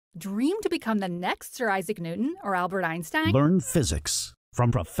Dream to become the next Sir Isaac Newton or Albert Einstein? Learn physics from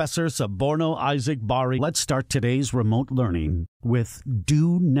Professor Suborno Isaac Bari. Let's start today's remote learning with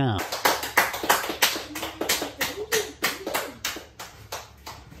Do Now. Today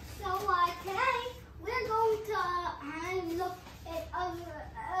we're going to look at a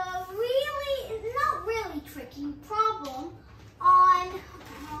not really tricky problem on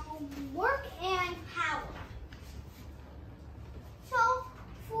work and power. So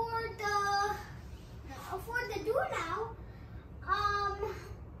for the do now,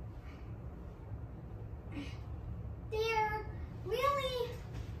 they're really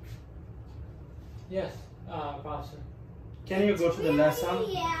yes, Pastor. Can you go to the lesson?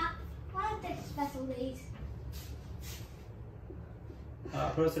 Yeah, one of the special days.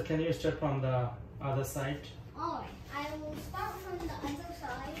 Professor, can you start from the other side? Alright, I will start from the other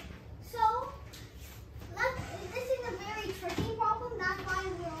side. So, this is a very tricky problem. That's why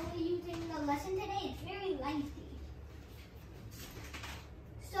we're only using the lesson today. It's very lengthy.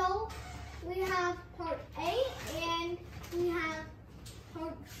 So, we have part A and we have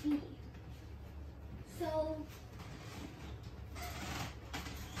part B. So,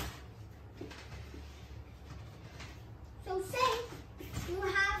 say you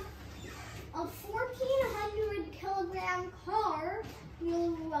have a 1,400 kilogram car, you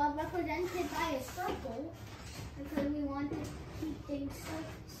represented by a circle, because we want to keep things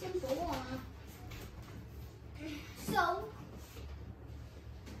simple. So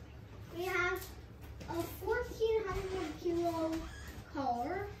we have a 1,400 kilo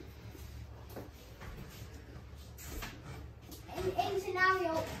car. In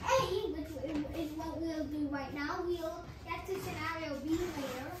scenario A, which is what we'll do right now, we'll get to scenario B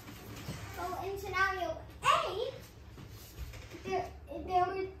later. So in scenario A, there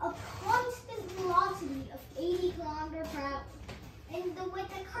is a constant velocity of 80 kilometers per hour. And with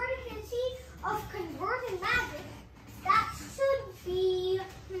the courtesy of converting magic, that should be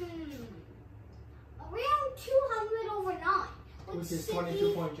around 200 over 9. Which is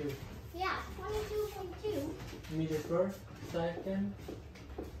 22.2. Yeah, 22.2. Meters per second.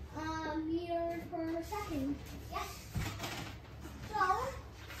 Meters per second. Yes. So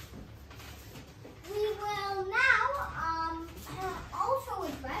we will now also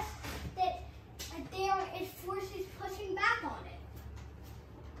address that there is forces pushing back on it.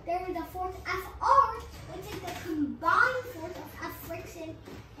 There is a force Fr, which is the combined force of F friction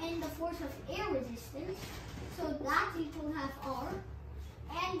and the force of air resistance. So that's equal to Fr.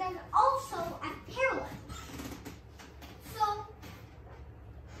 And there's also F parallel. So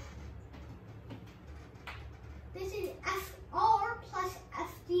this is Fr plus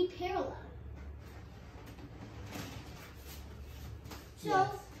Fd parallel. So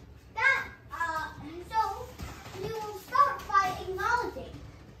yes. So we will start by acknowledging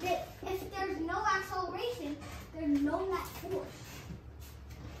that if there's no acceleration, there's no net force.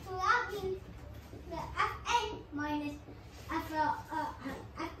 So that means that Fn minus F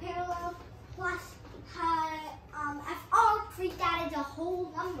parallel plus Fr, treat that as a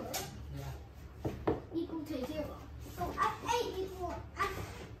whole number, equal to 0. So Fa equals F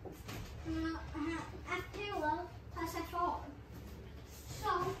parallel plus Fr.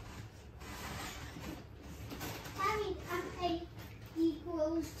 So that means Fa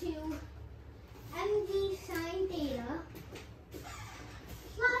equals to md sine theta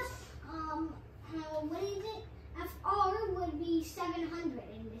plus what is it? Fr would be 700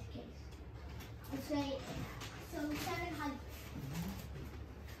 in this case. Let's say so 700.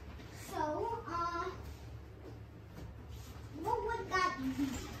 So what would that be?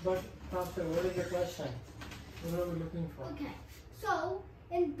 But Pastor, what is the question? What are we looking for? Okay, so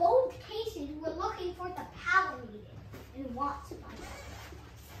in both cases we're looking for the power needed in watts.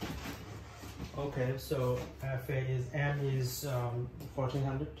 Okay, so Fa is M is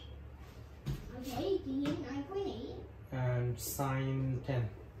 1400. Okay, D is 9.8. And sine 10.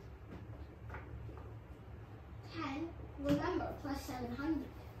 10, remember, plus 700.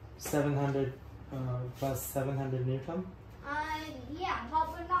 700 plus 700 Newton. Yeah, but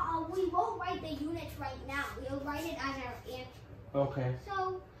we're not, we won't write the units right now. We'll write it as our answer. Okay.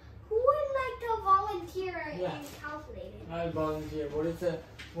 So, who would like to volunteer and calculate it? I'll volunteer.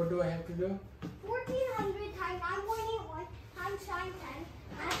 What do I have to do? 1,400 times 9.81 times sine 10,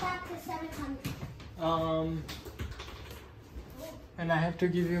 add that to 700. And I have to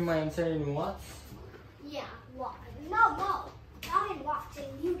give you my answer in watts? Yeah, watt. No, not in watts, in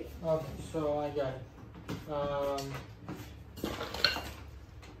newton. Okay, so I got it.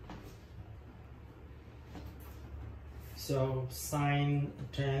 So sine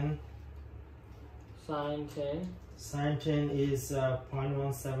 10. Sine 10. Sine 10 is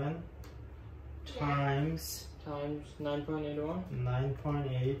 0.17 times 9.81.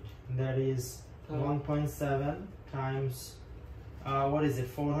 9.8. That is 1.7 times what is it?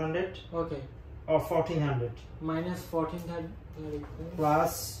 400 Okay. or 1400 Minus 1434.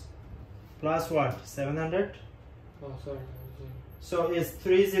 plus what? 700. Oh, sorry. So it's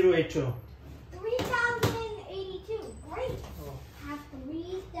 3082. 3,082. Great. Oh. Have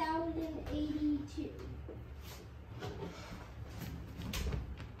 3,082.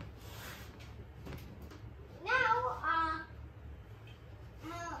 Now,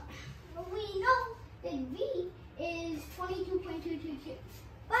 we know that V is 22.222.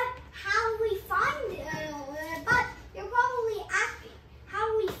 But how do we find, but you're probably asking,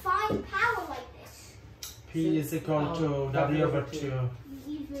 how do we find power like this? P is equal to W over 2.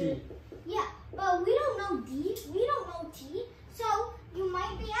 T. Yeah, but we don't know D, we don't know T, so you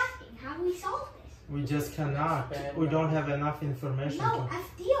might be asking, how do we solve this? We just cannot. We don't have enough information No, to.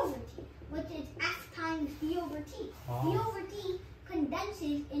 F D over T, which is F times V over T. Oh. V over T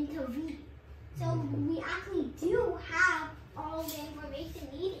condenses into V. So we actually do have all the information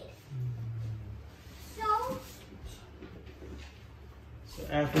needed. So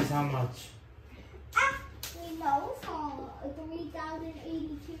F is how much? F we know from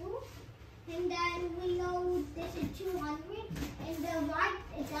 3,082. And then we know this is 200. And divide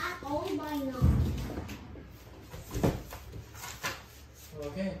that all by 9.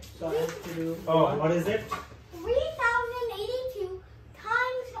 Okay. So I have to do. Oh, what is it? 3,082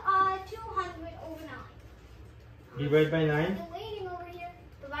 times 200 over 9. Divide by 9 The waiting over here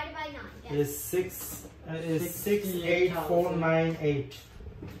divided by 9. Yes. is 68498.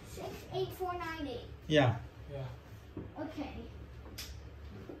 68498. Yeah. Yeah. Okay.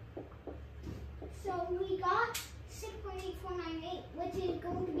 So we got 6.8498, which is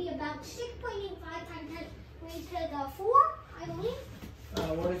going to be about 6.85 times 10 raised to the 4, I believe.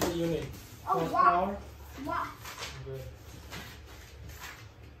 What is the unit? Oh, First watt. power? Watt. Good.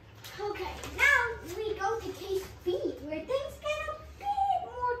 Okay, now we go to case B, where things get a bit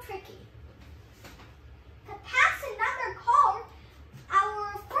more tricky. To pass another car,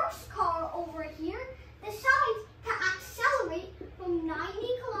 our first car over here decides to accelerate from 90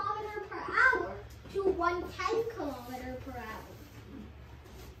 kilometers per hour to 110 kilometers per hour.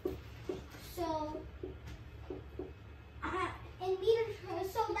 So, in meters,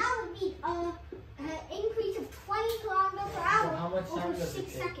 so that would be an increase of 20 kilometers per hour how much time over does it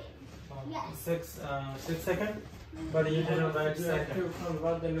 6 take? seconds. Yes. 6 seconds? But you didn't write You have second. to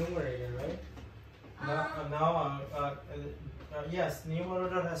convert the numerator, right? Yes,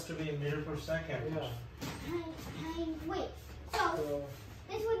 numerator has to be in meter per second. Yeah. Wait, so So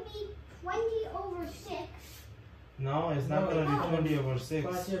this would be 20 over 6. No, it's not No. going to be 20 over 6.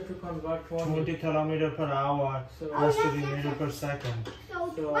 first you have to convert 20 kilometers per hour So has to yes, be yes, meter yes. per second. So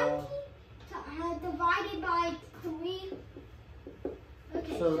 20 divided by 3.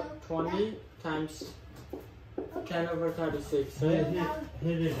 Okay, so 20 times 10 over 36, He, right? he,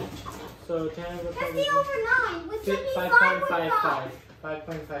 he did it. So 10 over That's 36. the over 9, which should be 5.55. 5.5.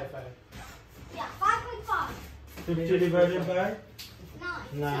 5.55. Yeah, 5.5. 50 divided by 9.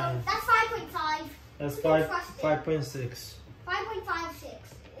 9. So that's 5.5. That's We can trust it. 5.6. 5.56.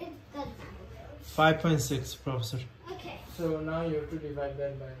 It doesn't matter. 5.6, Professor. Okay. So now you have to divide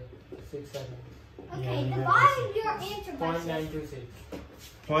that by 6 seconds. Okay, Yeah, divide your answer by 6. 0.926.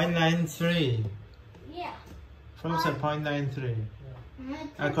 0.93. Yeah. Professor, 0.93.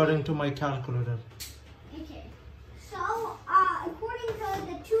 According to my calculator. Okay. So, according to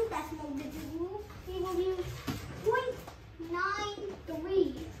the 2 decimal digit rule, we will use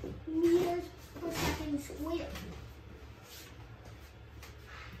 0.93 meters per second squared.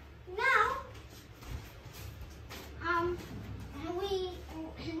 Now, we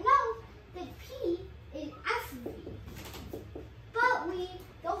know that P is FV, but we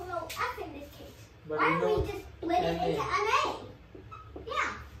don't know F in this case. But Why we don't know we just split it NA. into NA? Yeah,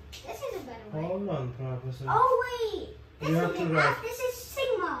 this is a better way. Hold on, Professor. Oh wait, this You have is to an write- F, this is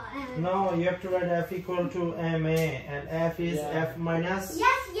sigma. No, you have to write F equal to MA, and F is Yeah. F minus.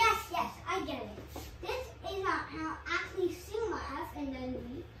 Yes, I get it. This is actually sigma F and then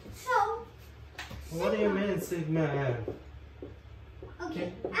V. So, What do you mean sigma F?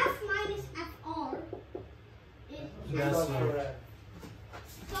 Okay, F minus FR is That's So right. correct.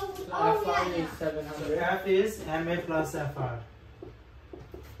 So, So oh FR yeah, is yeah. 700. F is MA plus FR. So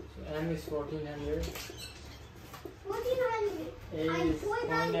M is 1400. 1400 A times is 0.93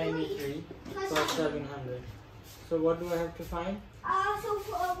 0.93 plus plus 700. 700. So what do I have to find?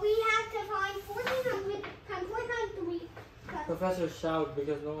 We have to find 1400 times 0.93 plus Professor, shout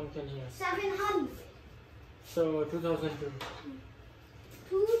because no one can hear. 700. So 2002.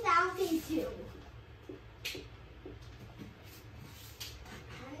 2002.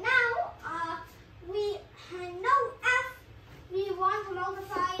 And now, we know F, we want to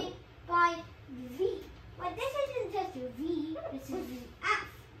multiply it by V. But this isn't just V, this is F.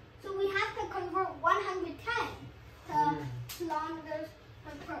 So we have to convert 110 to kilometers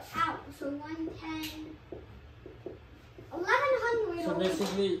per hour. So 110, 1100 So over,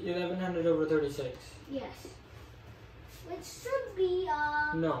 basically 1100 over 36. yes. Which should be,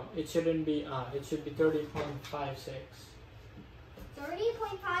 No, it shouldn't be it should be 30.56.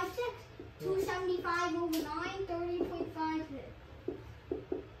 30.56, 275 over 9, 30.56.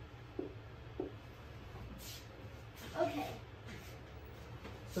 Okay,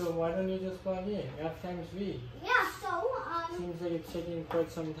 So why don't you just plug in F times V? yeah, so, Seems like it's taking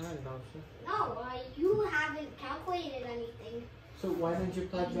quite some time, Doctor. no, you haven't calculated anything. So why don't you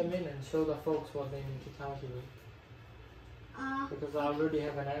plug them in and show the folks what they need to calculate? Because I already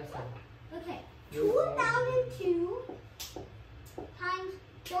have an answer. Okay, 2002 times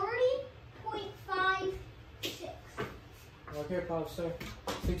 30.56. Okay, Prof, sir.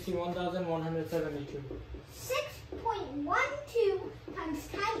 61,172. 6.12 times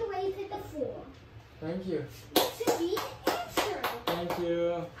 10 raised to the 4. Thank you. That should be the answer. Thank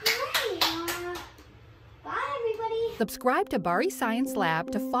you. Hi, bye everybody. Subscribe to Bari Science Lab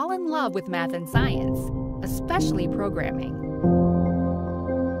to fall in love with math and science, especially programming.